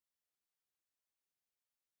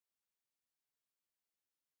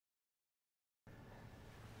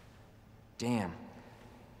Damn.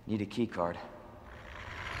 Need a key card.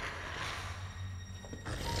 You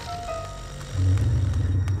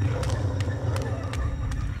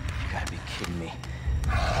gotta be kidding me.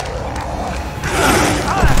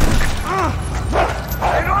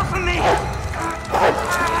 Get off of me!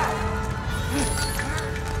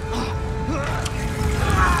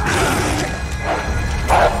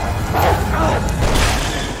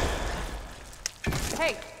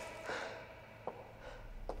 Hey!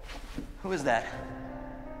 Who is that?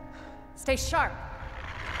 Stay sharp.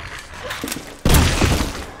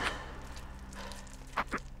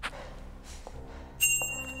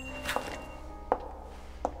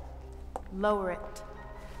 Lower it.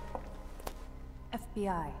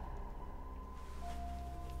 FBI.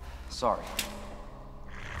 Sorry.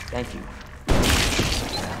 Thank you.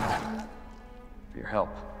 For your help.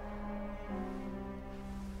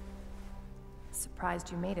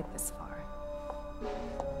 Surprised you made it this far.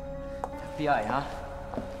 FBI, huh?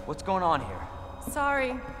 What's going on here?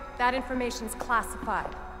 Sorry, that information's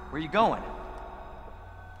classified. Where you going?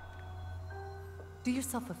 Do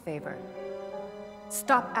yourself a favor.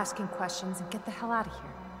 Stop asking questions and get the hell out of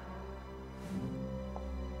here.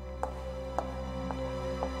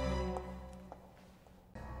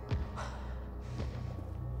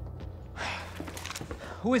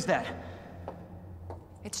 Who is that?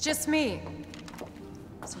 It's just me.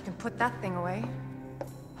 So you can put that thing away.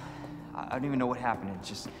 I don't even know what happened. It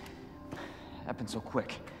just happened so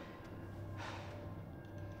quick.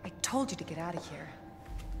 I told you to get out of here.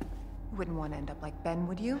 You wouldn't want to end up like Ben,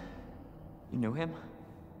 would you? You knew him?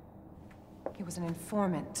 He was an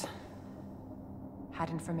informant. Had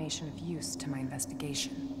information of use to my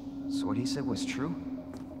investigation. So what he said was true?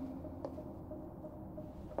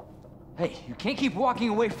 Hey, you can't keep walking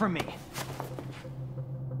away from me!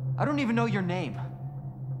 I don't even know your name.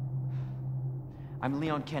 I'm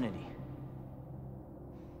Leon Kennedy.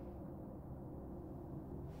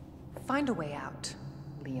 Find a way out,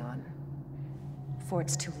 Leon. Before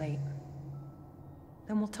it's too late.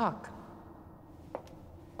 Then we'll talk.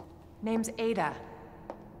 Name's Ada.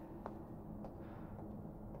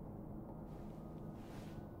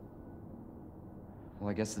 Well,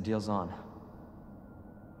 I guess the deal's on.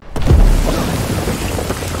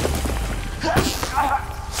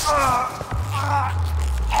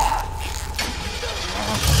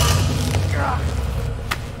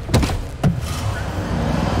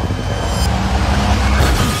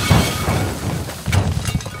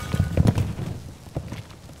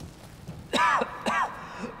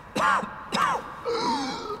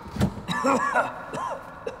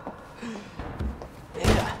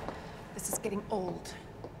 This is getting old.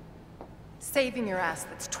 Saving your ass,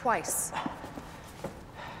 that's twice.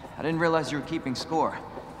 I didn't realize you were keeping score.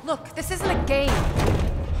 Look, this isn't a game.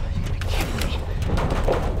 You gotta be kidding me.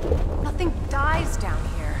 Nothing dies down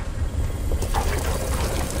here.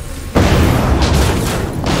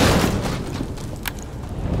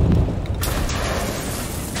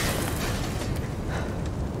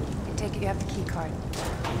 I take it you have the key card.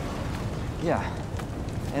 Yeah,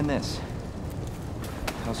 and this.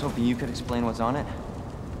 I was hoping you could explain what's on it.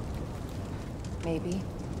 Maybe.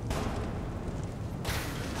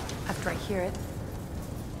 After I hear it.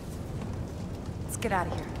 Let's get out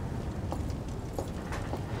of here.